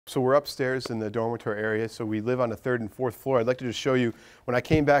So we're upstairs in the dormitory area, so we live on the third and fourth floor. I'd like to just show you, when I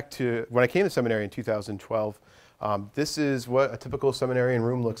came to seminary in 2012, this is what a typical seminarian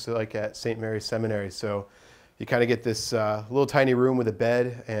room looks like at St. Mary's Seminary. So you kind of get this little tiny room with a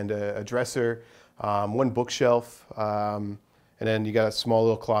bed and a dresser, one bookshelf, and then you got a small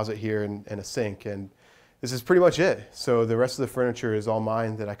little closet here and a sink. And this is pretty much it. So the rest of the furniture is all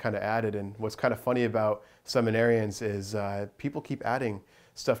mine that I kind of added. And what's kind of funny about seminarians is people keep adding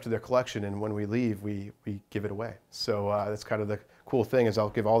stuff to their collection, and when we leave, we give it away. So that's kind of the cool thing, is I'll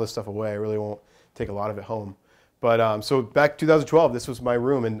give all this stuff away. I really won't take a lot of it home. But so back 2012, this was my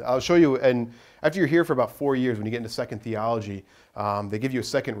room, and I'll show you. And after you're here for about 4 years, when you get into second theology, they give you a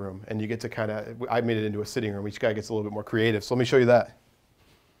second room, and you get to kind of, I made it into a sitting room. Each guy gets a little bit more creative. So let me show you that.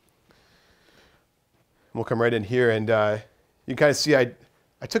 We'll come right in here, and you can kind of see I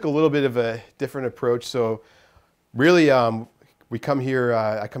took a little bit of a different approach. So really, we come here,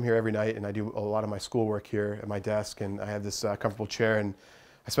 I come here every night, and I do a lot of my schoolwork here at my desk, and I have this comfortable chair, and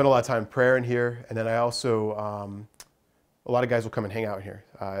I spend a lot of time in prayer in here. And then I also, a lot of guys will come and hang out here.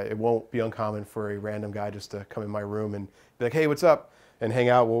 It won't be uncommon for a random guy just to come in my room and be like, hey, what's up? And hang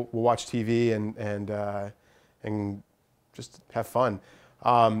out. We'll watch TV and just have fun.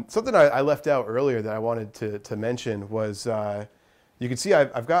 Something I left out earlier that I wanted to mention was, you can see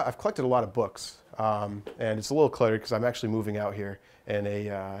I've collected a lot of books, and it's a little cluttered because I'm actually moving out here in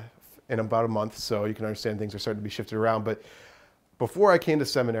about a month, so you can understand things are starting to be shifted around. But before I came to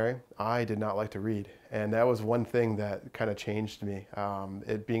seminary, I did not like to read, and that was one thing that kind of changed me.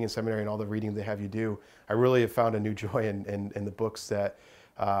 It being in seminary and all the reading they have you do, I really have found a new joy in the books that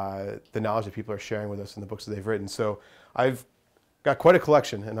the knowledge that people are sharing with us and the books that they've written. So I've got quite a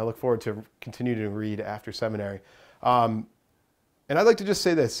collection, and I look forward to continue to read after seminary. And I'd like to just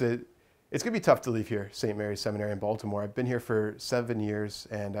say this, it's going to be tough to leave here, St. Mary's Seminary in Baltimore. I've been here for 7 years,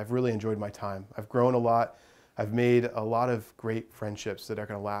 and I've really enjoyed my time. I've grown a lot. I've made a lot of great friendships that are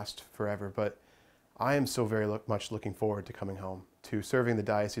going to last forever, but I am so very much looking forward to coming home, to serving the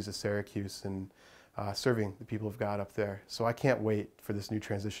Diocese of Syracuse and serving the people of God up there. So I can't wait for this new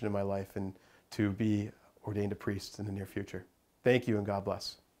transition in my life and to be ordained a priest in the near future. Thank you, and God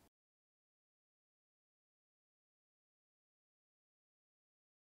bless.